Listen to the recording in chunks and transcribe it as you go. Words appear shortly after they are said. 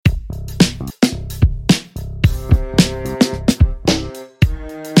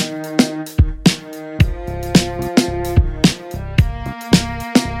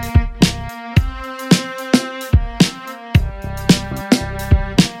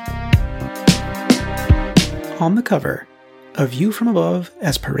On the cover, a view from above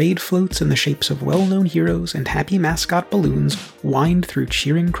as parade floats in the shapes of well-known heroes and happy mascot balloons wind through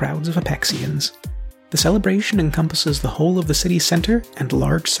cheering crowds of Apexians. The celebration encompasses the whole of the city center and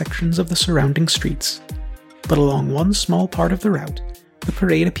large sections of the surrounding streets. But along one small part of the route, the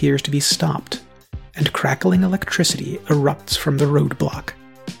parade appears to be stopped, and crackling electricity erupts from the roadblock.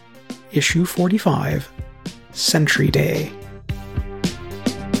 Issue 45, Sentry Day.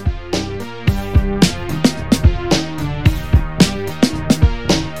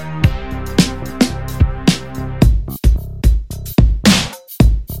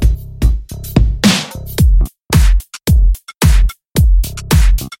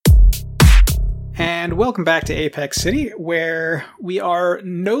 And welcome back to Apex City, where we are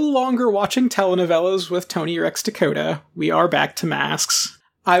no longer watching telenovelas with Tony Rex Dakota. We are back to masks.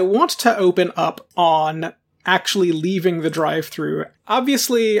 I want to open up on actually leaving the drive-thru.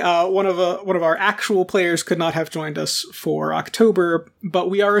 Obviously, one of our actual players could not have joined us for October, but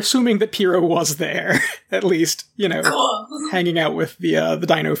we are assuming that Pyro was there, at least, hanging out with the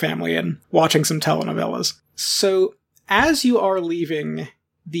Dino family and watching some telenovelas. So, as you are leaving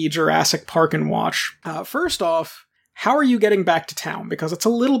the Jurassic Park and Watch, first off, how are you getting back to town? Because it's a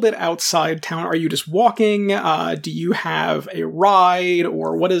little bit outside town. Are you just walking? Do you have a ride?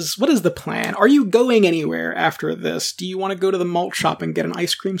 Or what is the plan? Are you going anywhere after this? Do you want to go to the malt shop and get an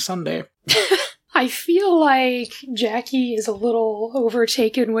ice cream sundae? I feel like Jackie is a little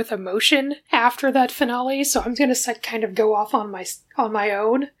overtaken with emotion after that finale, so I'm going to kind of go off on my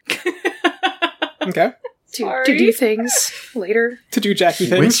own. Okay. To do things later. To do Jackie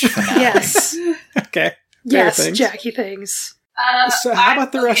things? Yes. Okay. Yes, things. Jackie things. So how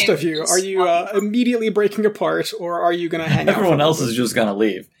about the rest of you? Are you immediately breaking apart, or are you going to hang out? Everyone else is just going to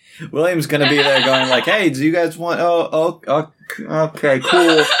leave. William's going to be there going like, hey, do you guys want... okay,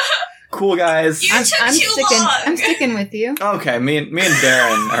 cool. Cool, guys. I'm sticking with you. Okay, me and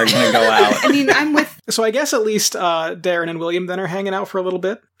Darren are going to go out. I mean, I'm with... So I guess at least Darren and William then are hanging out for a little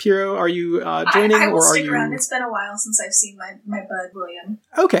bit. Pyro, are you joining, I will or are stick you... around. It's been a while since I've seen my bud, William.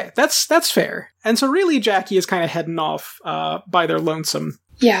 Okay, that's fair. And so really Jackie is kind of heading off by their lonesome.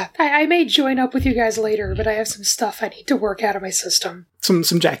 Yeah, I may join up with you guys later, but I have some stuff I need to work out of my system. Some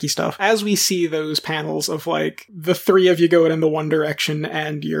Jackie stuff. As we see those panels of, like, the three of you going in the one direction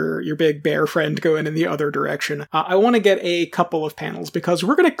and your big bear friend going in the other direction, I want to get a couple of panels, because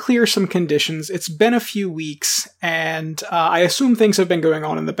we're going to clear some conditions. It's been a few weeks, and I assume things have been going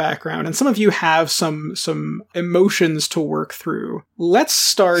on in the background, and some of you have some emotions to work through. Let's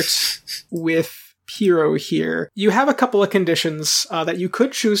start with Pyro here. You have a couple of conditions that you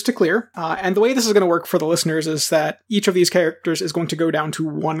could choose to clear, and the way this is going to work for the listeners is that each of these characters is going to go down to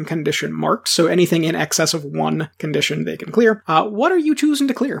one condition marked, so anything in excess of one condition they can clear. What are you choosing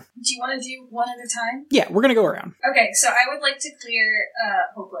to clear? Do you want to do one at a time? Yeah, we're going to go around. Okay, so I would like to clear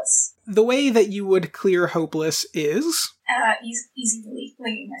Hopeless. The way that you would clear Hopeless is... easy relief,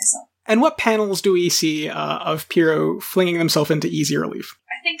 flinging myself. And what panels do we see of Pyro flinging themselves into easy relief?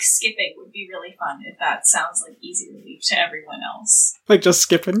 I think skipping would be really fun if that sounds like easy relief to everyone else. Like just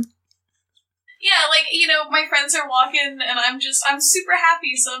skipping? Yeah, like, my friends are walking and I'm super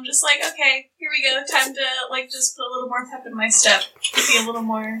happy, so I'm just like, okay, here we go, time to, just put a little more pep in my step. Be a little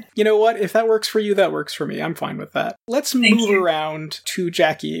more... You know what? If that works for you, that works for me. I'm fine with that. Let's move around to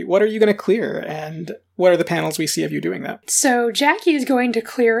Jackie. What are you going to clear, and what are the panels we see of you doing that? So Jackie is going to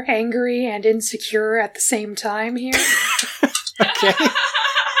clear angry and insecure at the same time here. Okay.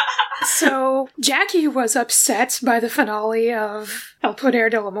 So, Jackie was upset by the finale of El Poder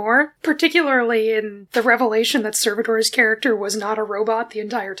del Amor, particularly in the revelation that Servidor's character was not a robot the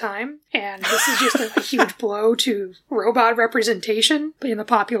entire time. And this is just a huge blow to robot representation in the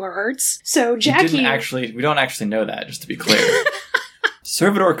popular arts. So, Jackie... We don't actually know that, just to be clear.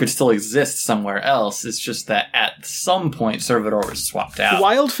 Servidor could still exist somewhere else. It's just that at some point, Servidor was swapped out.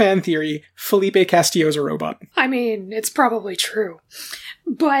 Wild fan theory, Felipe Castillo's a robot. I mean, it's probably true.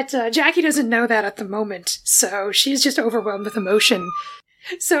 But Jackie doesn't know that at the moment, so she's just overwhelmed with emotion.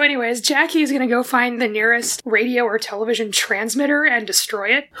 So anyways, Jackie is going to go find the nearest radio or television transmitter and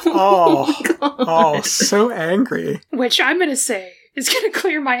destroy it. Oh, so angry. Which I'm going to say is going to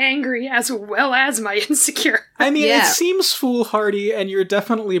clear my angry as well as my insecure. I mean, It seems foolhardy, and you're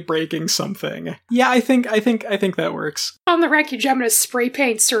definitely breaking something. Yeah, I think that works. On the wreckage, I'm going to spray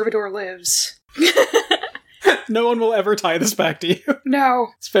paint Servidor Lives. No one will ever tie this back to you. No.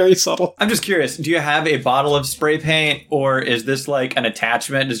 It's very subtle. I'm just curious, do you have a bottle of spray paint, or is this like an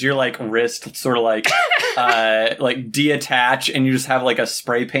attachment? Does your like wrist sort of like detach and you just have like a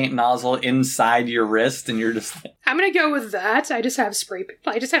spray paint nozzle inside your wrist and you're just like... I'm gonna go with that. I just have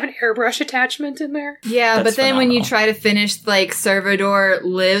I just have an airbrush attachment in there. Yeah, That's but then when you phenomenal. try to finish, like, Servador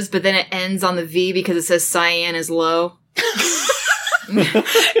lives, but then it ends on the V because it says cyan is low.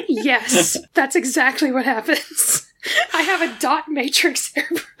 Yes, that's exactly what happens. I have a dot matrix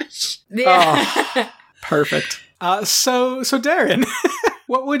airbrush. Yeah. Perfect. So Darren,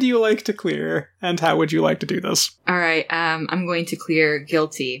 what would you like to clear, and how would you like to do this? All right, I'm going to clear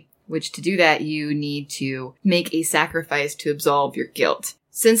guilty, which to do that, you need to make a sacrifice to absolve your guilt.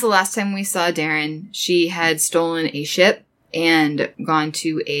 Since the last time we saw Darren, she had stolen a ship and gone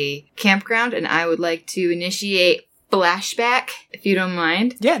to a campground, and I would like to initiate flashback, if you don't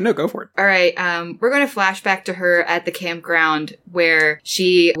mind. Yeah, no, go for it. All right, we're going to flash back to her at the campground where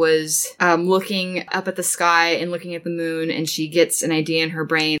she was looking up at the sky and looking at the moon, and she gets an idea in her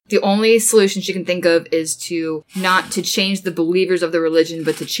brain. The only solution she can think of is to not to change the believers of the religion,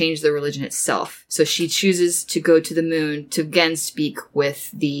 but to change the religion itself. So she chooses to go to the moon to again speak with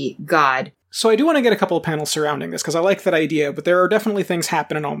the god. So I do want to get a couple of panels surrounding this, because I like that idea, but there are definitely things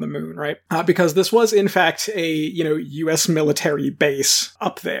happening on the moon, right? Because this was, in fact, a, U.S. military base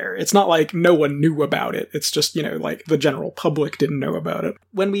up there. It's not like no one knew about it. It's just, like the general public didn't know about it.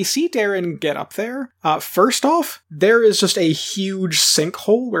 When we see Darren get up there, first off, there is just a huge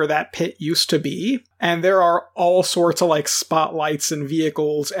sinkhole where that pit used to be. And there are all sorts of, like, spotlights and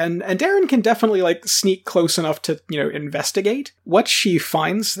vehicles, and Darren can definitely, like, sneak close enough to, investigate. What she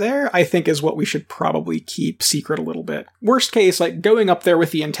finds there, I think, is what we should probably keep secret a little bit. Worst case, like, going up there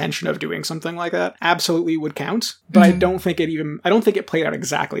with the intention of doing something like that absolutely would count, but I don't think it played out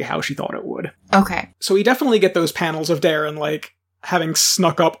exactly how she thought it would. Okay. So we definitely get those panels of Darren, like, having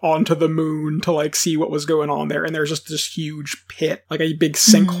snuck up onto the moon to, like, see what was going on there, and there's just this huge pit, like a big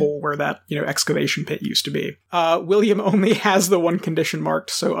sinkhole where that, excavation pit used to be. William only has the one condition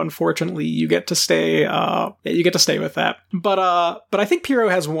marked, so unfortunately you get to stay, with that. But I think Piero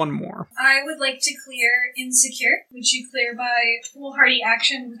has one more. I would like to clear Insecure, which you clear by foolhardy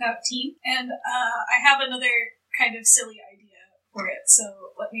action without team. And I have another kind of silly idea for it, so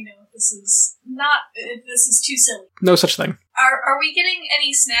let me know if this is too silly. No such thing. Are we getting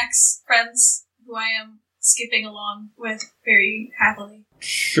any snacks, friends, who I am skipping along with very happily?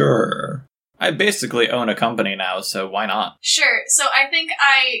 Sure. I basically own a company now, so why not? Sure. So I think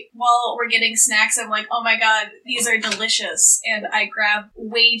while we're getting snacks, I'm like, oh my god, these are delicious. And I grab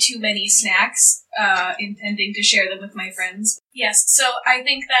way too many snacks, intending to share them with my friends. Yes, so I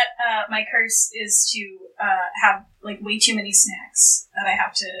think that my curse is to have, like, way too many snacks that I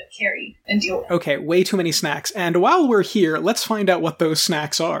have to carry and deal with. Okay, way too many snacks. And while we're here, let's find out what those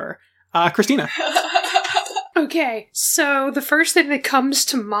snacks are. Christina. Okay, so the first thing that comes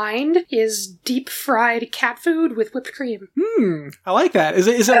to mind is deep-fried cat food with whipped cream. I like that. Is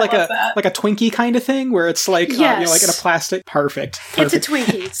it like love that. like a Twinkie kind of thing where it's like Yes. like in a plastic? Perfect. It's a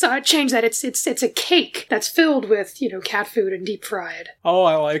Twinkie, so I changed that. It's a cake that's filled with, cat food and deep-fried. Oh,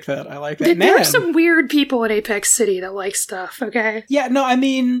 I like that. There Man. are some weird people in Apex City that like stuff, okay? Yeah, no, I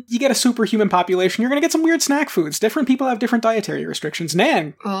mean, you get a superhuman population, you're gonna get some weird snack foods. Different people have different dietary restrictions.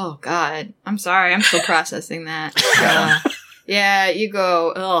 Nan. Oh, God. I'm sorry. I'm still processing that. Yeah, you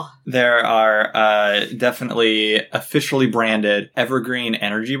go. Ugh. There are definitely officially branded Evergreen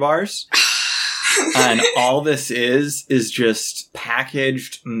energy bars. And all this is just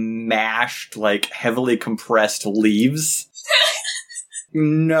packaged, mashed, like heavily compressed leaves.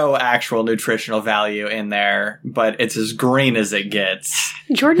 No actual nutritional value in there, but it's as green as it gets.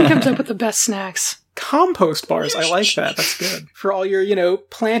 Jordan comes up with the best snacks. Compost bars. I like that. That's good. For all your,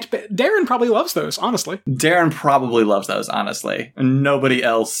 Darren probably loves those, honestly. Darren probably loves those, honestly. Nobody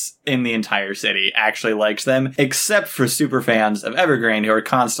else in the entire city actually likes them, except for super fans of Evergreen who are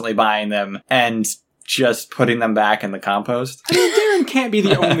constantly buying them and just putting them back in the compost. I mean, Darren can't be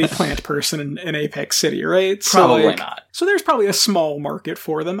the only plant person in Apex City, right? Probably not. So there's probably a small market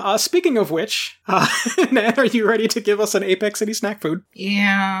for them. Speaking of which, Nan, are you ready to give us an Apex City snack food?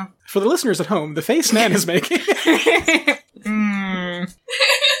 Yeah. For the listeners at home, the face Nan is making. I'm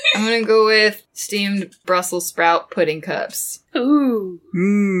gonna go with steamed Brussels sprout pudding cups. Ooh.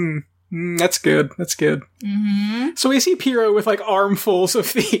 That's good. That's good. Mm-hmm. So we see Piero with, like, armfuls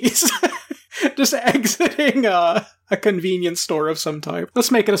of these. just exiting a convenience store of some type.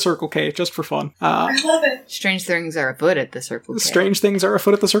 Let's make it a Circle K, just for fun. I love it. Strange things are afoot at the Circle K. Strange things are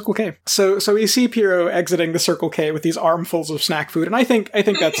afoot at the Circle K. So we see Piero exiting the Circle K with these armfuls of snack food, and I think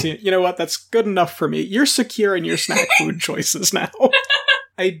that's, you know what, that's good enough for me. You're secure in your snack food choices now.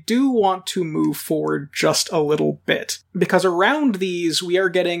 I do want to move forward just a little bit, because around these, we are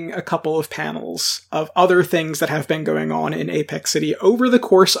getting a couple of panels of other things that have been going on in Apex City over the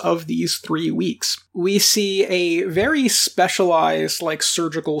course of these 3 weeks. We see a very specialized,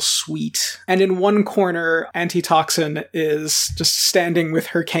 surgical suite, and in one corner, Antitoxin is just standing with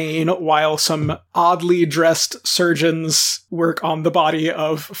her cane while some oddly dressed surgeons work on the body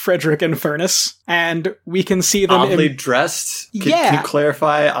of Frederick and Furnace, and we can see them oddly dressed? Can you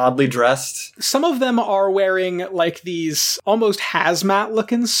clarify oddly dressed? Some of them are wearing these almost hazmat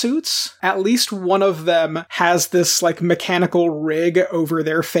looking suits. At least one of them has this mechanical rig over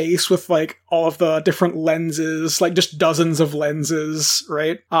their face with all of the different lenses, just dozens of lenses,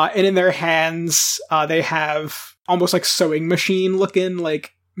 right? And in their hands, they have almost sewing machine looking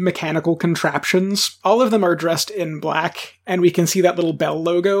mechanical contraptions. All of them are dressed in black, and we can see that little bell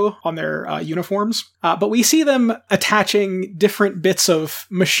logo on their uniforms. But we see them attaching different bits of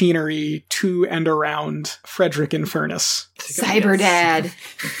machinery to and around Frederick and Furnace. Cyber Dad.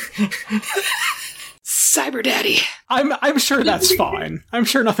 Cyber Daddy. I'm sure that's fine. I'm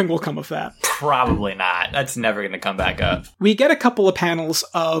sure nothing will come of that. Probably not. That's never going to come back up. We get a couple of panels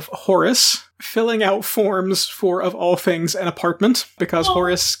of Horace filling out forms for, of all things, an apartment, because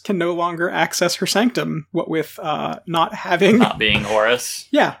Horace can no longer access her sanctum, what with not being Horace.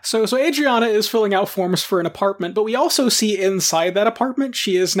 Yeah, so Adriana is filling out forms for an apartment, but we also see inside that apartment,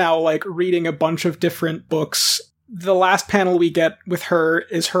 she is now, reading a bunch of different books. The last panel we get with her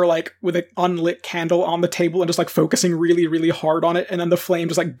is her, with an unlit candle on the table and just, focusing really, really hard on it, and then the flame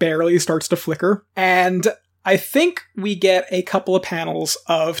just, barely starts to flicker. And I think we get a couple of panels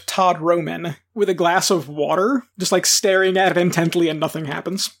of Todd Roman with a glass of water, just, staring at it intently and nothing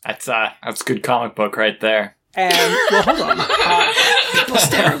happens. That's good comic book right there. And, well, hold on. People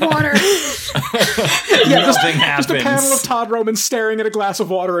stare at water. Yeah, nothing happens. Just a panel of Todd Roman staring at a glass of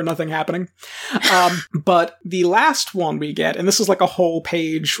water and nothing happening. But the last one we get, and this is a whole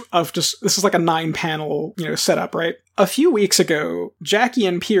page of this is a 9-panel, setup, right? A few weeks ago, Jackie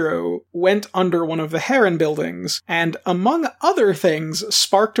and Piero went under one of the Heron buildings, and among other things,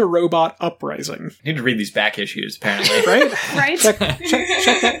 sparked a robot uprising. I need to read these back issues, apparently. Right?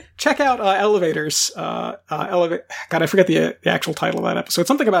 Right? Check out Elevators. God, I forget the actual title of that episode.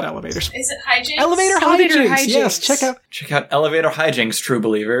 Something about elevators. Is it hijinks? Elevator hijinks. Yes, check out Elevator Hijinks, true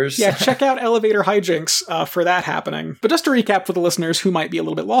believers. Yeah, check out Elevator Hijinks for that happening. But just to recap for the listeners who might be a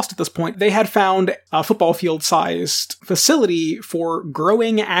little bit lost at this point, they had found a football field-sized facility for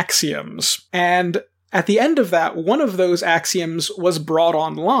growing axioms. And at the end of that, one of those axioms was brought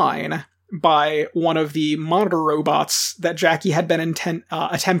online by one of the monitor robots that Jackie had been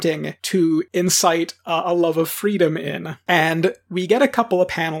attempting to incite a love of freedom in. And we get a couple of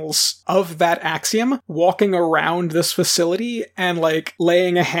panels of that axiom walking around this facility and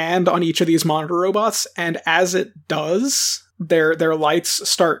laying a hand on each of these monitor robots. And as it does, their lights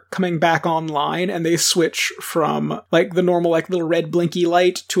start coming back online, and they switch from the normal little red blinky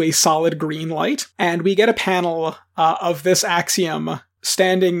light to a solid green light. And we get a panel of this axiom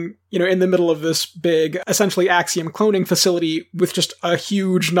standing, in the middle of this big, essentially axiom cloning facility with just a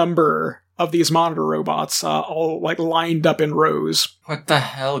huge number of these monitor robots all lined up in rows. What the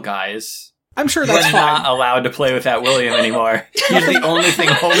hell, guys? I'm sure that's We're fine. not allowed to play with that William anymore. He's the only thing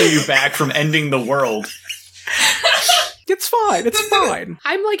holding you back from ending the world. It's fine. It's fine.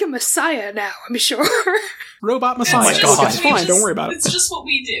 I'm like a messiah now, I'm sure. Robot Messiah. my God. It's fine. Don't worry about it. It's just what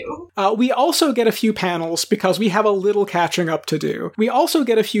we do. We also get a few panels because we have a little catching up to do. We also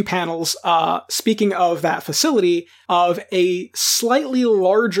get a few panels, speaking of that facility, of a slightly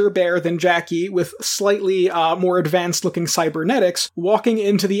larger bear than Jackie with slightly more advanced looking cybernetics walking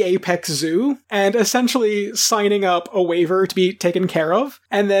into the Apex Zoo and essentially signing up a waiver to be taken care of.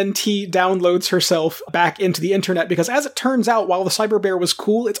 And then T downloads herself back into the internet because, as it turns out, while the cyber bear was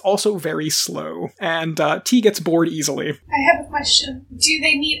cool, it's also very slow. And T gets bored easily. I have a question. Do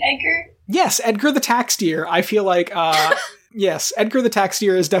they meet Edgar? Yes, Edgar the Tax Deer. I feel like, yes, Edgar the Tax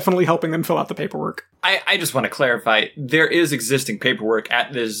Deer is definitely helping them fill out the paperwork. I just want to clarify, there is existing paperwork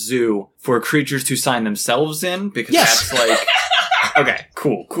at this zoo for creatures to sign themselves in, because Yes. that's okay,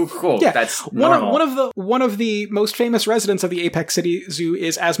 cool. Yeah. That's normal. One of the most famous residents of the Apex City Zoo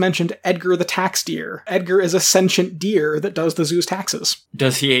is, as mentioned, Edgar the Tax Deer. Edgar is a sentient deer that does the zoo's taxes.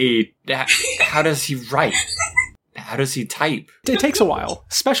 Does he, how does he write? How does he type? It takes a while.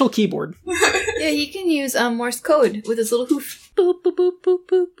 Special keyboard. Yeah, he can use Morse code with his little hoof. Boop, boop, boop, boop,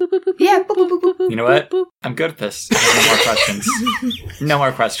 boop, boop, boop, boop, yeah, boop, boop, boop, boop, boop. You know what? I'm good at this. No more questions. No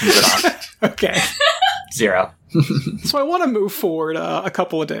more questions at all. Okay. 0. So I want to move forward a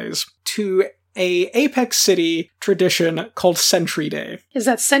couple of days to a Apex City tradition called Sentry Day. Is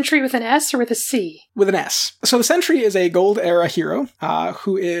that Sentry with an S or with a C? With an S. So the Sentry is a Gold Era hero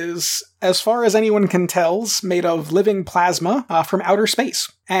who is, as far as anyone can tell, made of living plasma from outer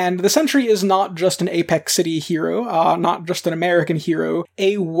space. And the Sentry is not just an Apex City hero, not just an American hero,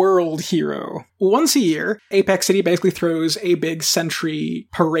 a world hero. Once a year, Apex City basically throws a big Sentry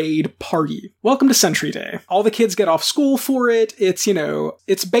parade party. Welcome to Sentry Day. All the kids get off school for it. It's,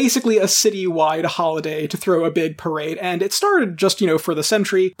 it's basically a citywide holiday to throw a big parade. And it started just, for the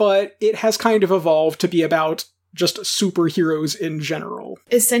Sentry, but it has kind of evolved to be about just superheroes in general.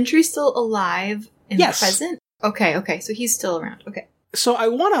 Is Sentry still alive and Yes. present? Okay, so he's still around. Okay. So I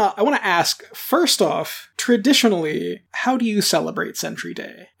wanna ask, first off, traditionally, how do you celebrate Sentry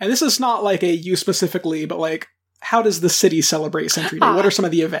Day? And this is not like a you specifically, but like, how does the city celebrate Sentry Day? What are some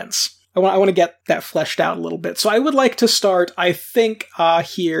of the events? I want to get that fleshed out a little bit. So I would like to start, I think,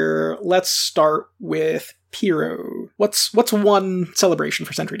 here, let's start with Piro. What's one celebration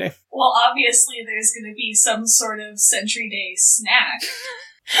for Sentry Day? Well, obviously there's going to be some sort of Sentry Day snack.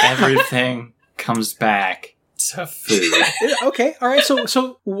 Everything comes back to food. Okay, alright,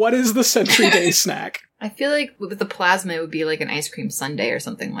 so what is the Sentry Day snack? I feel like with the plasma, it would be like an ice cream sundae or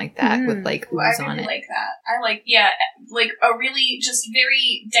something like that with like ooze I on really it. like that. I like a really just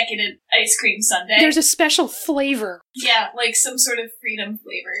very decadent ice cream sundae. There's a special flavor. Yeah, like some sort of freedom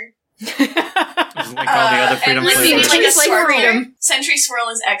flavor. Like all the other freedom and like flavors. maybe like a Just like swirl. freedom. Sentry swirl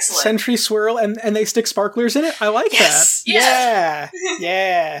is excellent. Sentry Swirl, and they stick sparklers in it? I like Yes, that. yeah.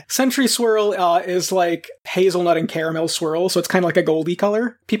 Yeah. Sentry Swirl is like hazelnut and caramel swirl, so it's kind of like a goldy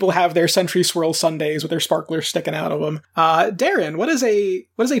color. People have their Sentry Swirl sundaes with their sparklers sticking out of them. Darren, what is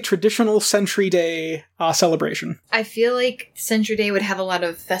a traditional Sentry Day celebration? I feel like Sentry Day would have a lot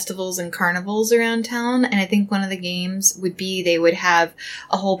of festivals and carnivals around town, and I think one of the games would be they would have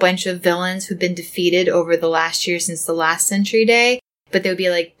a whole bunch of villains who've been defeated over the last year since the last Sentry Day, but they would be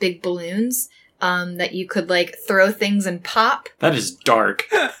like big balloons that you could like throw things and pop. That is dark.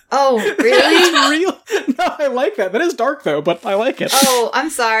 Oh, really? It's real. No, I like that. That is dark though, but I like it. Oh, I'm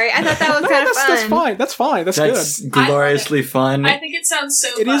sorry. I thought that was No, kind of fun. that's fine. That's fine. That's That's good. gloriously fun I think it sounds so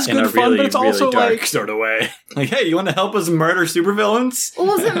It fun. is in good a fun, really, but it's really also dark like sort of way. Like, hey, you want to help us murder supervillains? Well, it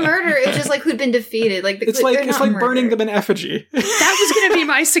wasn't murder. It was just like who'd been defeated. Like it's they're like not burning murder. them in effigy. That was going to be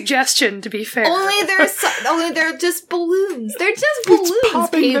my suggestion, to be fair. Only they're just balloons. They're just balloons. It's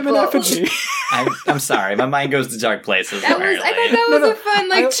popping them in people. effigy. I'm sorry, my mind goes to dark places. I thought apparently. that was No, a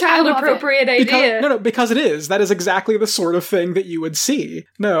fun, I child love it. appropriate idea. Because it is. That is exactly the sort of thing that you would see.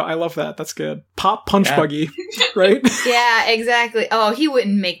 No, I love that. That's good. Pop Punch Yeah. Buggy, right? Yeah, exactly. Oh, he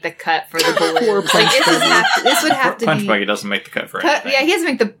wouldn't make the cut for the Poor balloons. Punch Like this would have to Punch be. Buggy doesn't make the cut for Cut, anything. yeah, he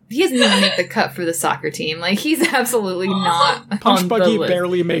doesn't even make the cut for the soccer team. Like he's absolutely not Punch on Buggy the list.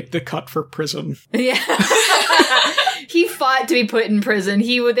 barely make the cut for prison. Yeah. He fought to be put in prison.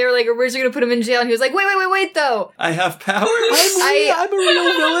 They were like originally going to put him in jail, and he was like, wait, though. I have powers. I'm a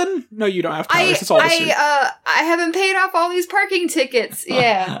real villain. No, you don't have powers. It's all the suit. I haven't paid off all these parking tickets.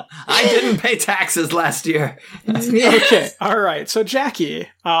 Yeah. I didn't pay taxes last year. Yeah. Okay, all right. So, Jackie,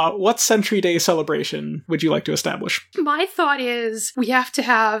 what Sentry Day celebration would you like to establish? My thought is we have to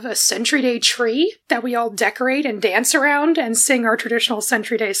have a Sentry Day tree that we all decorate and dance around and sing our traditional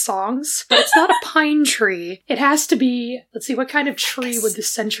Sentry Day songs. But it's not a pine tree. It has to be, let's see, what kind of tree would the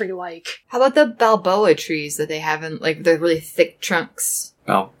Sentry like? How about the Balboa trees that they have in, like, the really thick trunks?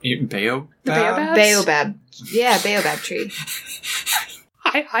 Oh, Baobab? The baobabs? Baobab. Yeah, baobab tree.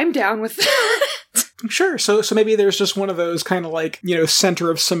 I'm down with that. Sure. So maybe there's just one of those kind of like,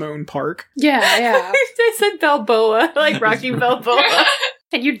 center of Simone Park. Yeah. I said Balboa, like Rocky Balboa.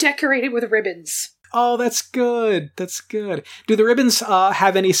 And you decorate it with ribbons. Oh, that's good. That's good. Do the ribbons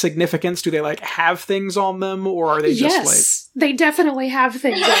have any significance? Do they like have things on them, or are they just Yes, they definitely have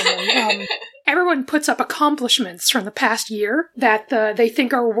things on them. Everyone puts up accomplishments from the past year that they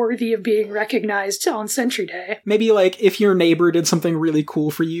think are worthy of being recognized on Sentry Day. maybe like if your neighbor did something really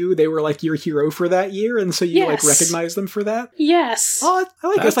cool for you, they were like your hero for that year, and so you like Yes. recognize them for that? Yes. Oh, I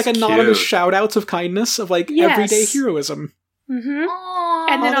like this. That's Like anonymous cute. shout outs of kindness, of like Yes. everyday heroism. Mm-hmm. Aww,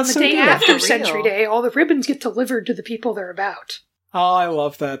 And then on that's the so day good. after For Sentry real. Day, all the ribbons get delivered to the people they're about. Oh, I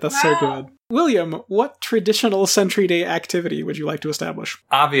love that. That's so good. William, what traditional Sentry Day activity would you like to establish?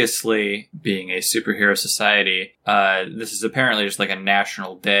 Obviously, being a superhero society, this is apparently just like a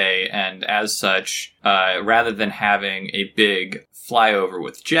national day, and as such, rather than having a big flyover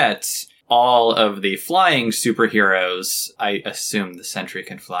with jets, all of the flying superheroes, I assume the Sentry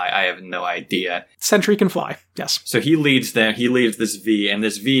can fly. I have no idea. Sentry can fly, yes. So he leads them. He leads this V, and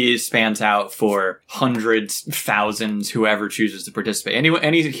this V spans out for hundreds, thousands, whoever chooses to participate.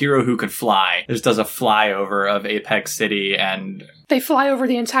 Any hero who could fly just does a flyover of Apex City, and They fly over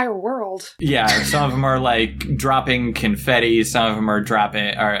the entire world. yeah, some of them are like dropping confetti. Some of them are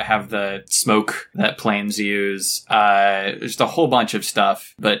dropping or have the smoke that planes use. Just a whole bunch of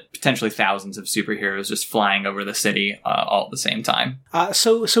stuff, but potentially thousands of superheroes just flying over the city all at the same time.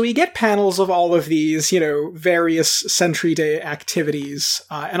 So we get panels of all of these, various Sentry Day activities.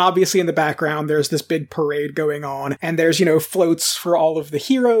 And obviously in the background, there's this big parade going on. And there's, floats for all of the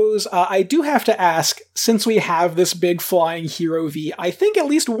heroes. I do have to ask, since we have this big flying hero V, I think at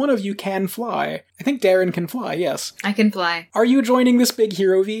least one of you can fly. I think Darren can fly, yes. I can fly. Are you joining this big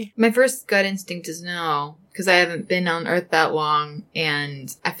hero V? My first gut instinct is no, because I haven't been on Earth that long,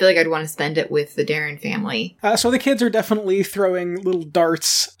 and I feel like I'd want to spend it with the Darren family. So the kids are definitely throwing little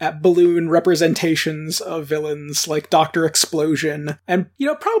darts at balloon representations of villains like Dr. Explosion, and,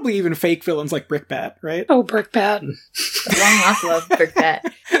 probably even fake villains like Brickbat, right? Oh, Brickbat. Long lost love, Brickbat.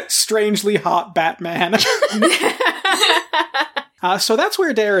 Strangely hot Batman. So that's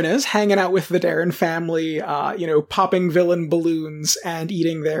where Darren is, hanging out with the Darren family, popping villain balloons and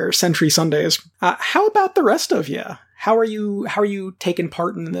eating their Sentry Sundays. How about the rest of you? How are you taking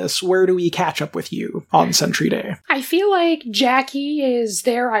part in this? Where do we catch up with you on Sentry Day? I feel like Jackie is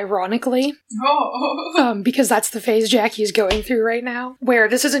there ironically. Because that's the phase Jackie is going through right now, where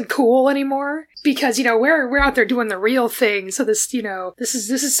this isn't cool anymore. Because, we're out there doing the real thing, so this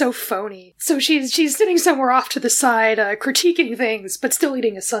is so phony. So she's sitting somewhere off to the side, critiquing things, but still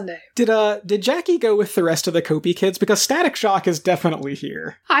eating a sundae. Did Jackie go with the rest of the Kopi kids? Because Static Shock is definitely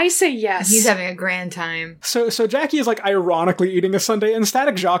here. I say yes. He's having a grand time. So Jackie is ironically eating a sundae, and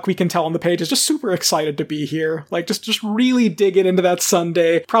Static Shock, we can tell on the page, is just super excited to be here. Just really digging into that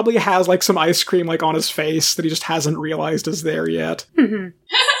sundae. Probably has some ice cream on his face that he just hasn't realized is there yet. Mm-hmm.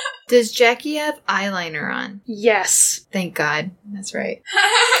 Does Jackie have eyeliner on? Yes. Thank God. That's right.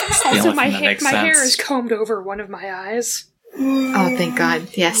 Also, my hair is combed over one of my eyes. Oh, thank God.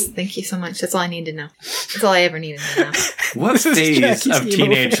 Yes, thank you so much. That's all I need to know. That's all I ever needed to know. What This is phase Jackie's of emo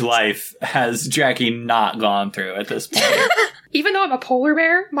teenage phase. life has Jackie not gone through at this point? Even though I'm a polar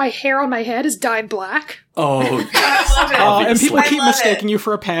bear, my hair on my head is dyed black. Oh, I love it. And people I keep love mistaking you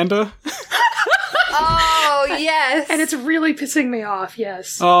for a panda. Oh, yes. And it's really pissing me off,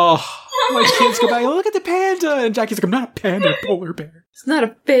 yes. Oh, my kids go by, look at the panda! And Jackie's like, I'm not a panda, I'm a polar bear. It's not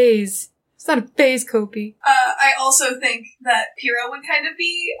a phase. It's not a phase, Kopi. I also think that Pyrrha would kind of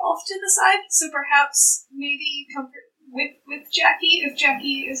be off to the side, so perhaps maybe comfort with Jackie, if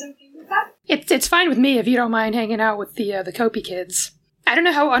Jackie is okay with that. It's fine with me if you don't mind hanging out with the Kopi kids. I don't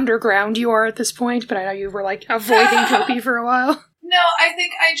know how underground you are at this point, but I know you were avoiding Kopi for a while. No, I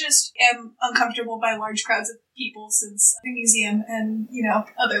think I just am uncomfortable by large crowds of people since the museum and,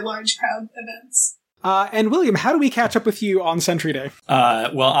 other large crowd events. And William, how do we catch up with you on Sentry Day?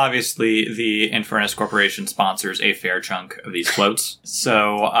 well, obviously, the Infernus Corporation sponsors a fair chunk of these floats.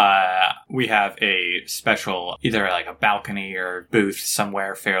 So, we have a special, either a balcony or booth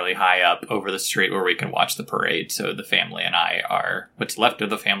somewhere fairly high up over the street where we can watch the parade. So the family and I what's left of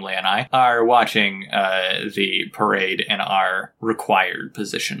the family and I, are watching the parade in our required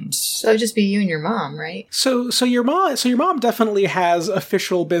positions. So it'd just be you and your mom, right? So your mom definitely has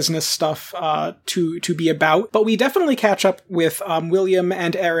official business stuff to be about, but we definitely catch up with William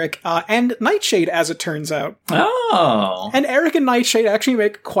and Eric and Nightshade, as it turns out. Oh. And Eric and Nightshade actually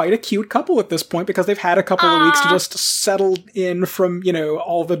make quite a cute couple at this point because they've had a couple of weeks to just settle in from,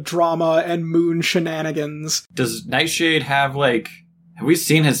 all the drama and moon shenanigans. Does Nightshade have have we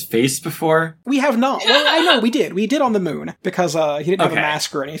seen his face before? We have not. Well, I know we did. We did on the moon because he didn't have a Okay.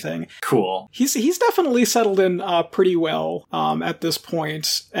 mask or anything. Cool. He's definitely settled in pretty well at this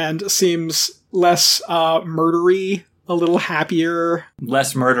point and seems less murdery, a little happier.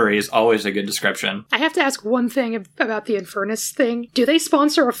 Less murdery is always a good description. I have to ask one thing about the Infernus thing. Do they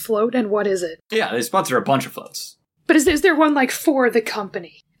sponsor a float, and what is it? Yeah, they sponsor a bunch of floats. But is there one, for the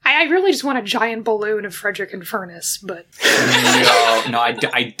company? I really just want a giant balloon of Frederick Infernus, but... No,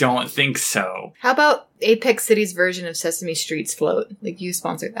 I don't think so. How about Apex City's version of Sesame Street's float. Like, you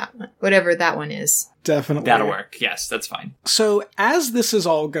sponsored that one. Whatever that one is. Definitely. That'll work. Yes, that's fine. So as this is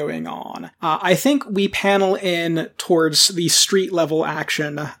all going on, I think we panel in towards the street level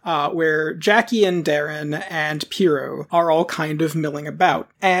action, where Jackie and Darren and Piero are all kind of milling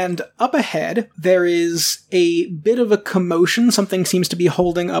about. And up ahead, there is a bit of a commotion. Something seems to be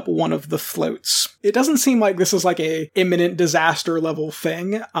holding up one of the floats. It doesn't seem like this is like a imminent disaster level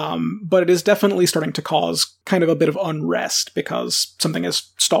thing, but it is definitely starting to cause kind of a bit of unrest because something has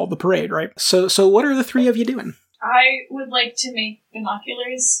stalled the parade, right? So what are the three of you doing? I would like to make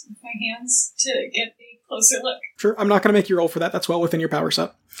binoculars with my hands to get a closer look. Sure, I'm not going to make you roll for that. That's well within your power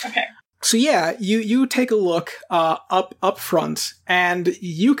set. Okay. So yeah, you take a look up front, and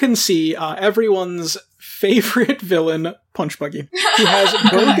you can see everyone's favorite villain, Punch Buggy, who has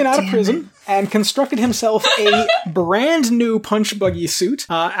broken out of prison and constructed himself a brand new Punch Buggy suit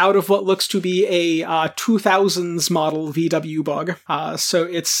out of what looks to be a 2000s model VW Bug. So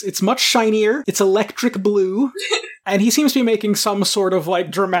it's much shinier. It's electric blue. And he seems to be making some sort of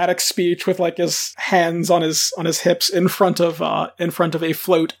like dramatic speech with like his hands on his hips in front of a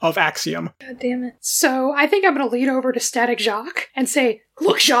float of Axiom. God damn it. So I think I'm going to lean over to Static Jacques and say,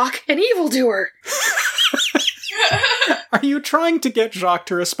 "Look, Jacques, an evildoer." Are you trying to get Jacques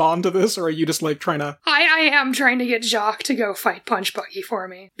to respond to this, or are you just like trying to... I am trying to get Jacques to go fight Punch Buggy for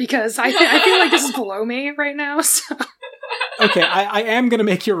me, because I feel like this is below me right now, so... Okay, I am going to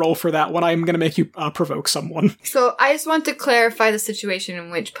make you roll for that one. I'm going to make you provoke someone. So I just want to clarify the situation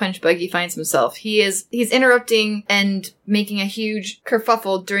in which Punch Buggy finds himself. He's interrupting and making a huge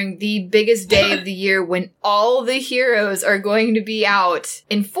kerfuffle during the biggest day of the year when all the heroes are going to be out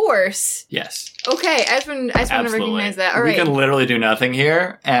in force. Yes. Okay, I just want to recognize that. All right. We can literally do nothing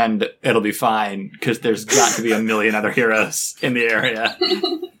here, and it'll be fine, because there's got to be a million other heroes in the area.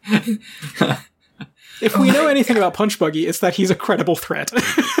 If we know anything about Punch Buggy, it's that he's a credible threat.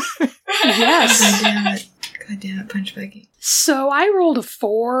 Yes. God damn it, Punch Buggy. So I rolled a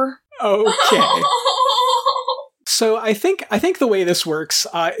 4. Okay. So I think the way this works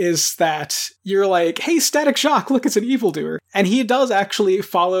is that you're like, hey, Static Jacques, look, it's an evildoer. And he does actually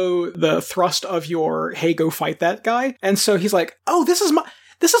follow the thrust of your, hey, go fight that guy. And so he's like, oh, this is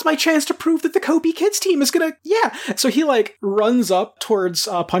my chance to prove that the Kobe Kids team is gonna, yeah. So he, like, runs up towards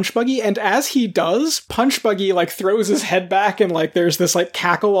Punch Buggy, and as he does, Punch Buggy, like, throws his head back, and, like, there's this, like,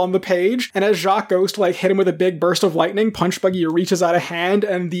 cackle on the page, and as Jacques goes to, like, hit him with a big burst of lightning, Punch Buggy reaches out a hand,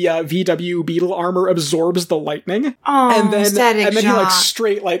 and the VW Beetle armor absorbs the lightning. Oh, and then Static he, like, Jacques.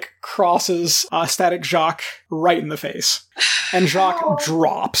 straight, like, crosses Static Jacques right in the face. And Jacques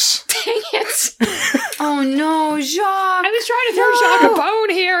drops. Dang it. Oh no, Jacques! I was trying to throw Jacques a bone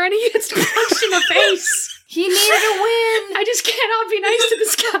here, and he gets punched in the face. He needed a win! I just cannot be nice to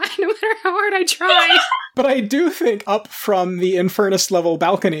this guy, no matter how hard I try. But I do think up from the Infernus level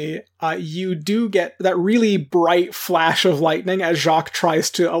balcony, you do get that really bright flash of lightning as Jacques tries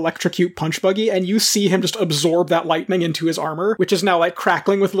to electrocute Punch Buggy, and you see him just absorb that lightning into his armor, which is now like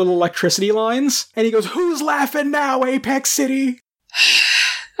crackling with little electricity lines. And he goes, "Who's laughing now, Apex City?"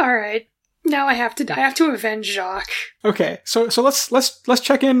 Alright. Now I have to avenge Jacques. Okay, so let's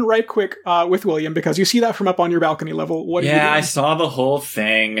check in right quick with William, because you see that from up on your balcony level. What are you doing? I saw the whole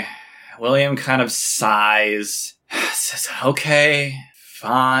thing. William kind of sighs, says, okay,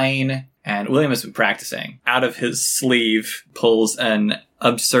 fine. And William has been practicing. Out of his sleeve, pulls an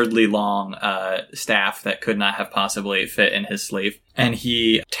absurdly long staff that could not have possibly fit in his sleeve. And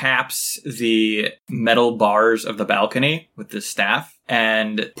he taps the metal bars of the balcony with this staff.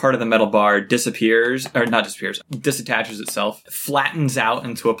 And part of the metal bar disattaches itself, flattens out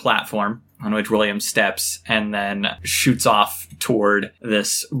into a platform on which William steps, and then shoots off toward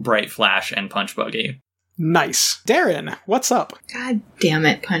this bright flash and Punch Buggy. Nice. Darren, what's up? God damn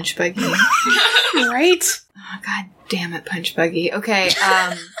it, Punch Buggy. Right? Oh, God damn it, Punch Buggy. Okay,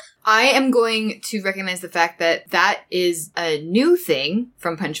 I am going to recognize the fact that is a new thing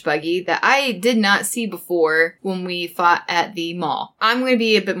from Punch Buggy that I did not see before when we fought at the mall. I'm going to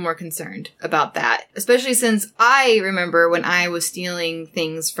be a bit more concerned about that, especially since I remember when I was stealing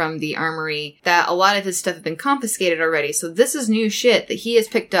things from the armory that a lot of his stuff had been confiscated already. So this is new shit that he has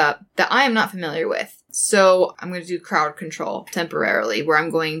picked up that I am not familiar with. So I'm going to do crowd control temporarily, where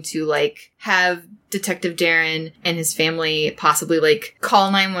I'm going to, like, have Detective Darren and his family possibly, like,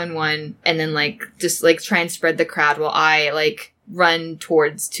 call 911 and then, like, just, like, try and spread the crowd while I, like, run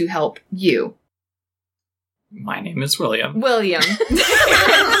towards to help you. My name is William. William.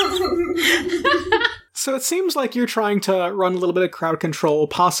 So it seems like you're trying to run a little bit of crowd control,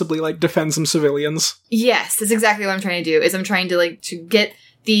 possibly, like, defend some civilians. Yes, that's exactly what I'm trying to do, is I'm trying to, like, to get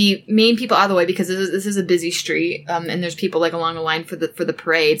the main people out of the way because this is a busy street, and there's people like along the line for the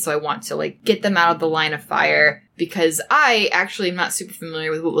parade. So I want to like get them out of the line of fire because I actually am not super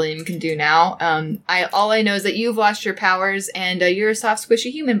familiar with what William can do now. All I know is that you've lost your powers and you're a soft,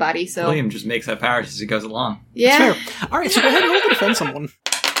 squishy human body. So William just makes up powers as he goes along. yeah. That's fair. All right, so go ahead and roll to defend someone.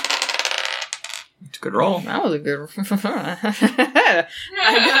 It's a good roll. That was a good. I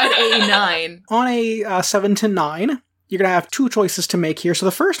got a 9. On a 7 to 9, you're going to have two choices to make here. So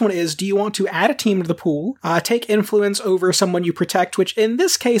the first one is, do you want to add a team to the pool, take influence over someone you protect, which in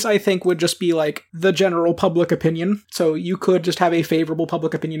this case I think would just be like the general public opinion. So you could just have a favorable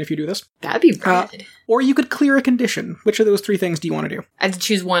public opinion if you do this. That'd be good. Or you could clear a condition. Which of those three things do you want to do? I have to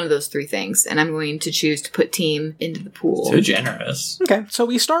choose one of those 3 things, and I'm going to choose to put team into the pool. So generous. Okay, so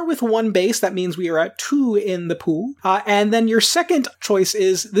we start with 1 base. That means we are at 2 in the pool. And then your second choice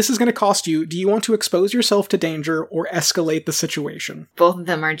is, this is going to cost you. Do you want to expose yourself to danger or escalate the situation? Both of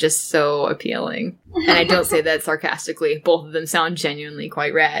them are just so appealing. And I don't say that sarcastically. Both of them sound genuinely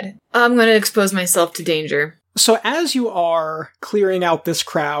quite rad. I'm going to expose myself to danger. So as you are clearing out this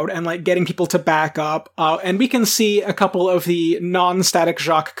crowd and like getting people to back up, and we can see a couple of the non-static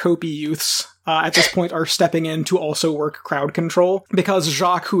Jacques Copy youths at this point are stepping in to also work crowd control because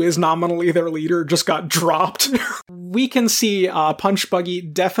Jacques, who is nominally their leader, just got dropped. We can see Punch Buggy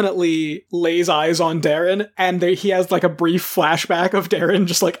definitely lays eyes on Darren, and he has like a brief flashback of Darren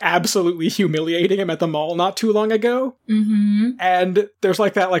just like absolutely humiliating him at the mall not too long ago. Mm-hmm. And there's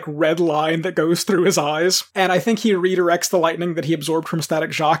like that like red line that goes through his eyes. And I think he redirects the lightning that he absorbed from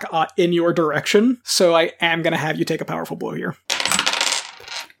Static Jacques in your direction. So I am going to have you take a powerful blow here.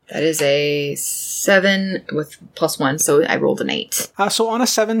 That is a 7 with +1, so I rolled an 8. So on a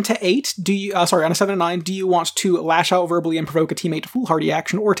 7 to 8, on a 7 to 9, do you want to lash out verbally and provoke a teammate to foolhardy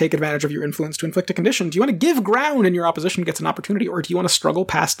action or take advantage of your influence to inflict a condition? Do you want to give ground and your opposition gets an opportunity, or do you want to struggle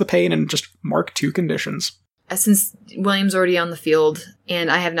past the pain and just mark 2 conditions? Since William's already on the field,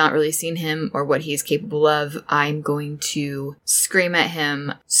 and I have not really seen him or what he's capable of, I'm going to scream at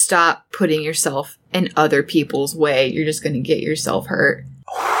him, stop putting yourself in other people's way. You're just going to get yourself hurt.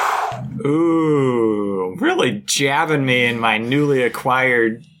 Ooh, really jabbing me in my newly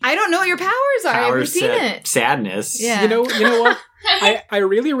acquired I don't know what your powers are. I've never seen it. Sadness. Yeah. You know what? I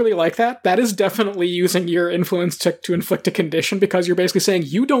really, really like that. That is definitely using your influence to inflict a condition because you're basically saying,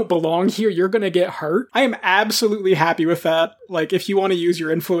 you don't belong here, you're gonna get hurt. I am absolutely happy with that. Like, if you want to use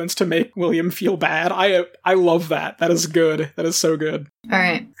your influence to make William feel bad, I love that. That is good. That is so good. All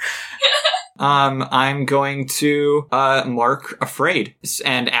right. I'm going to mark afraid.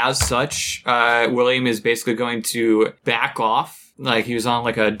 And as such, William is basically going to back off. Like, he was on,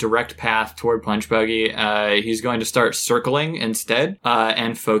 like, a direct path toward Punch Buggy. He's going to start circling instead,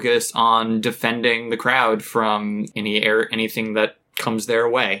 and focus on defending the crowd from anything that comes their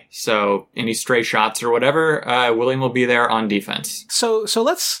way. So, any stray shots or whatever, William will be there on defense. So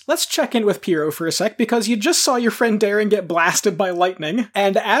let's check in with Piero for a sec, because you just saw your friend Darren get blasted by lightning,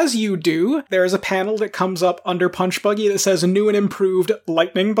 and as you do, there is a panel that comes up under Punch Buggy that says new and improved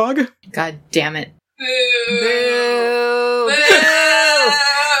lightning bug. God damn it. Boo! Boo! Boo!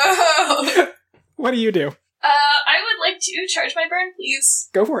 What do you do? I would like to charge my burn, please.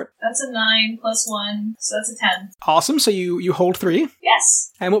 Go for it. That's a 9 + 1, so that's a 10. Awesome, so you hold 3.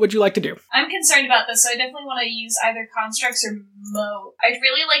 Yes. And what would you like to do? I'm concerned about this, so I definitely want to use either constructs or moat. I'd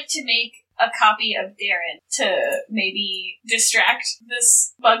really like to make a copy of Darren to maybe distract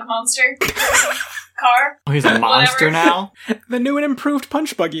this bug monster car. Oh, he's a monster Whatever. now? The new and improved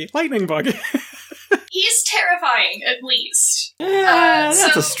Punch Buggy, lightning bug. He's terrifying, at least. Yeah,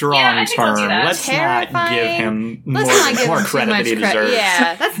 that's so, a strong yeah, I think I'll term. do that. Let's not give Terrifying. him Let's not give more him too credit much that he credit. deserves.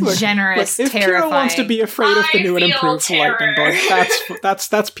 Yeah, that's generous. Look, if terrifying. Piero wants to be afraid of the new and I feel improved lightning bug,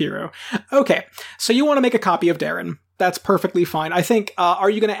 that's Piero. Okay, so you want to make a copy of Darren. That's perfectly fine. I think, are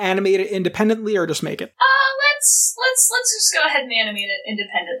you going to animate it independently or just make it? Let's just go ahead and animate it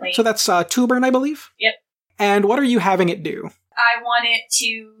independently. So that's Tuburn, I believe? Yep. And what are you having it do? I want it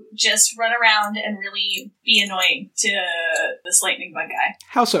to just run around and really be annoying to this lightning bug guy.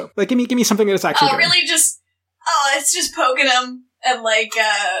 How so? Like, give me something that it's actually doing. Really it's just poking him and like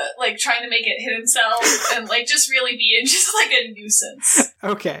trying to make it hit himself and like just really being just like a nuisance.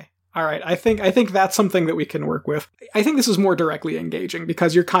 Okay. All right. I think that's something that we can work with. I think this is more directly engaging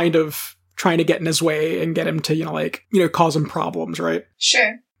because you're kind of trying to get in his way and get him to, cause him problems, right?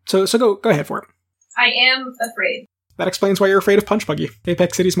 Sure. So go ahead for it. I am afraid. That explains why you're afraid of Punch Buggy,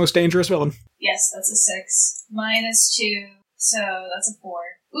 Apex City's most dangerous villain. Yes, that's a 6. -2, so that's a 4.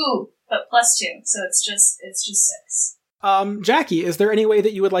 Ooh, but +2, so it's just 6. Jackie, is there any way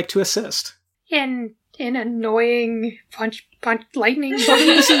that you would like to assist? In annoying Punch punch lightning?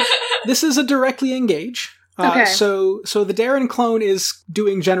 This is a directly engage. Okay. So the Darren clone is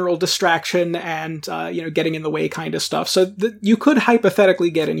doing general distraction and, getting in the way kind of stuff. So you could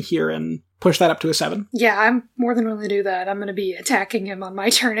hypothetically get in here and push that up to a 7. Yeah, I'm more than willing to do that. I'm going to be attacking him on my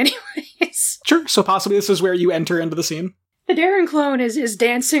turn anyways. Sure. So possibly this is where you enter into the scene. The Darren clone is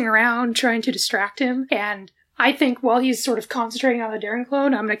dancing around trying to distract him, and I think while he's sort of concentrating on the Darren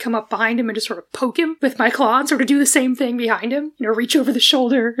clone, I'm going to come up behind him and just sort of poke him with my claw and sort of do the same thing behind him. Reach over the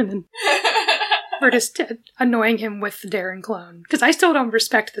shoulder and then... Or just annoying him with the Darren clone. Because I still don't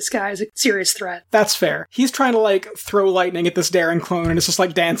respect this guy as a serious threat. That's fair. He's trying to, throw lightning at this Darren clone, and it's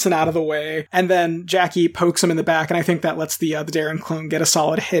just, dancing out of the way. And then Jackie pokes him in the back, and I think that lets the Darren clone get a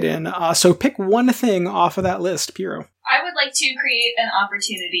solid hit in. So pick one thing off of that list, Piero. I would like to create an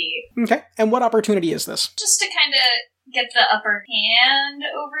opportunity. Okay. And what opportunity is this? Just to kind of get the upper hand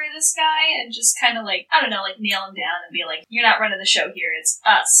over this guy and just kind of nail him down and be like, you're not running the show here, it's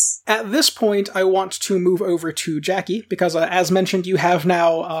us. At this point, I want to move over to Jackie, because as mentioned, you have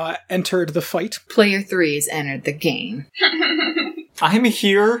now entered the fight. Player 3's entered the game. I'm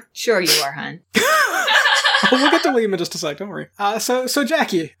here. Sure you are, hun. We'll get to William in just a sec, don't worry. So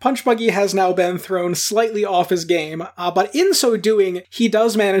Jackie, Punch Buggy has now been thrown slightly off his game, but in so doing, he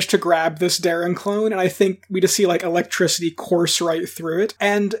does manage to grab this Darren clone, and I think we just see, electricity course right through it.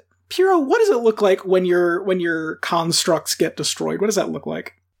 And, Piero, what does it look like when your constructs get destroyed? What does that look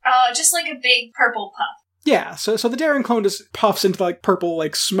like? Just like a big purple puff. Yeah, so the Darren clone just puffs into, purple,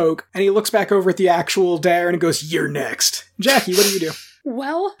 smoke, and he looks back over at the actual Darren and goes, "You're next." Jackie, what do you do?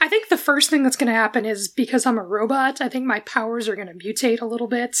 Well, I think the first thing that's going to happen is, because I'm a robot, I think my powers are going to mutate a little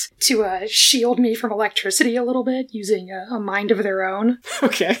bit to shield me from electricity a little bit, using a mind of their own.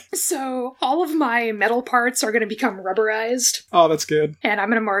 Okay. So all of my metal parts are going to become rubberized. Oh, that's good. And I'm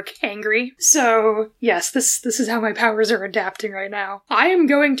going to mark angry. So, yes, this is how my powers are adapting right now. I am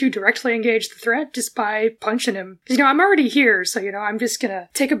going to directly engage the threat just by punching him. Because, I'm already here, so, I'm just going to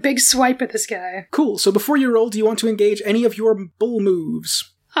take a big swipe at this guy. Cool. So before you roll, do you want to engage any of your bull moves?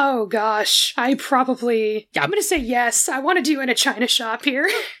 Oh gosh, I'm going to say yes. I want to do in a China shop here.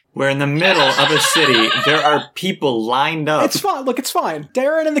 We're in the middle of a city. There are people lined up. It's fine. Look, it's fine.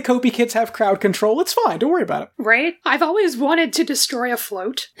 Darren and the Kopi kids have crowd control. It's fine. Don't worry about it. Right? I've always wanted to destroy a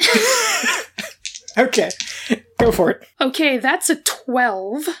float. Okay. Go for it. Okay, that's a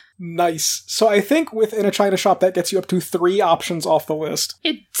 12. Nice. So I think within a China shop, that gets you up to 3 options off the list.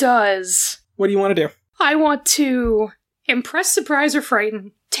 It does. What do you want to do? I want to impress, surprise, or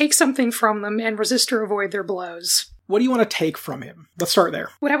frighten, take something from them, and resist or avoid their blows. What do you want to take from him? Let's start there.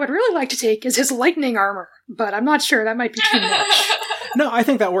 What I would really like to take is his lightning armor, but I'm not sure. That might be too much. No, I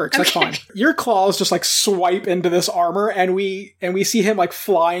think that works. That's Okay. fine. Your claws just swipe into this armor, and we see him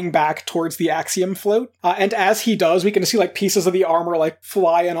flying back towards the Axiom float. And as he does, we can see pieces of the armor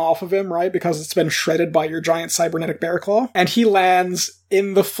flying off of him, right? Because it's been shredded by your giant cybernetic bear claw. And he lands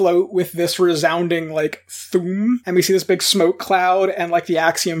in the float with this resounding thoom, and we see this big smoke cloud, and the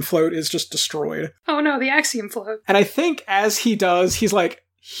Axiom float is just destroyed. Oh no, the Axiom float. And I think as he does, he's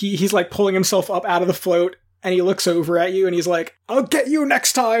he's pulling himself up out of the float. And he looks over at you and he's like, "I'll get you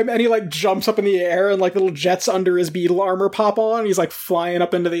next time." And he jumps up in the air and little jets under his beetle armor pop on. And he's flying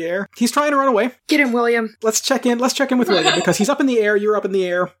up into the air. He's trying to run away. Get him, William. Let's check in with William because he's up in the air. You're up in the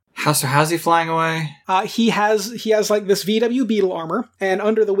air. How's he flying away? He has this VW beetle armor, and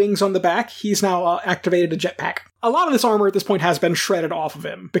under the wings on the back, he's now activated a jetpack. A lot of this armor at this point has been shredded off of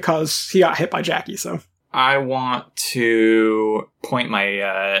him because he got hit by Jackie. So I want to point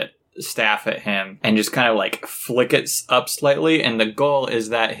my staff at him and just kind of flick it up slightly, and the goal is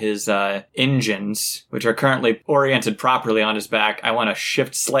that his engines, which are currently oriented properly on his back, I want to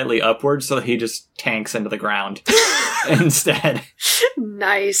shift slightly upwards so that he just tanks into the ground instead.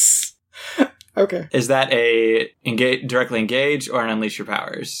 Nice. okay. Is that a directly engage or an unleash your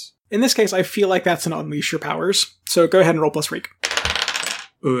powers? In this case, I feel like that's an unleash your powers. So go ahead and roll plus freak.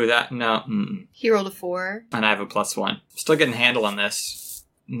 Ooh, no. He rolled a 4. And I have a +1. Still getting a handle on this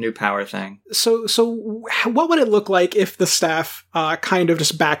new power thing. So what would it look like if the staff kind of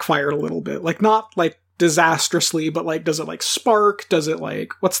just backfired a little bit? Not disastrously, but does it spark? Does it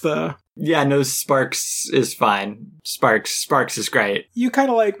what's the... Yeah, no, Sparks is fine. Sparks is great. You kind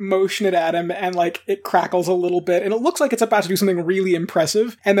of motion it at him and it crackles a little bit and it looks like it's about to do something really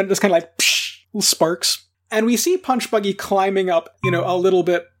impressive, and then it just kind of psh, little sparks. And we see Punch Buggy climbing up, a little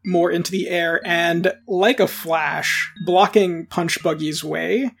bit more into the air, and like a flash, blocking Punch Buggy's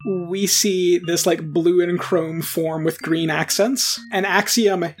way, we see this blue and chrome form with green accents, and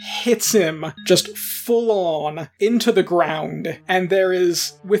Axiom hits him just full on into the ground, and there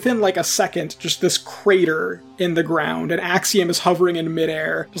is, within a second, just this crater in the ground, and Axiom is hovering in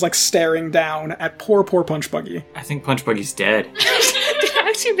midair, just staring down at poor Punch Buggy. I think Punch Buggy's dead. Did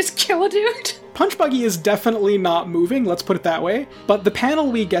Axiom just kill a dude? Punch Buggy is definitely not moving, let's put it that way. But the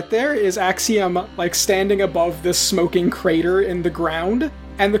panel we get there is Axiom, standing above this smoking crater in the ground,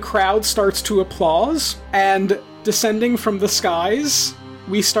 and the crowd starts to applause, and descending from the skies,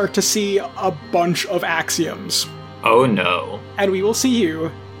 we start to see a bunch of Axioms. Oh no. And we will see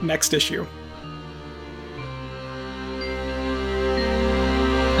you next issue.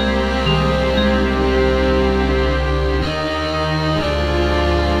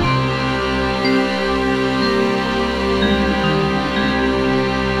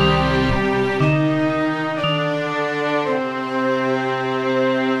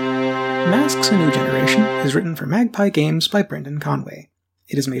 Masks: A New Generation is written for Magpie Games by Brendan Conway.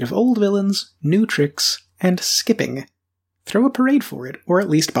 It is made of old villains, new tricks, and skipping. Throw a parade for it, or at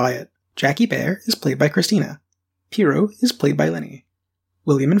least buy it. Jackie Bear is played by Christina. Piero is played by Lenny.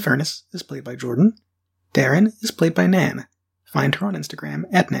 William Infernus is played by Jordan. Darren is played by Nan. Find her on Instagram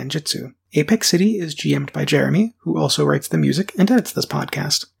at Nanjitsu. Apex City is GM'd by Jeremy, who also writes the music and edits this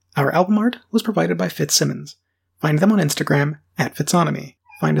podcast. Our album art was provided by Fitzsimmons. Find them on Instagram at Fitzonomy.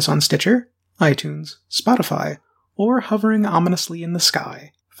 Find us on Stitcher, iTunes, Spotify, or hovering ominously in the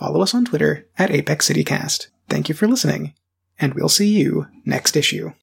sky. Follow us on Twitter at Apex City Cast. Thank you for listening, and we'll see you next issue.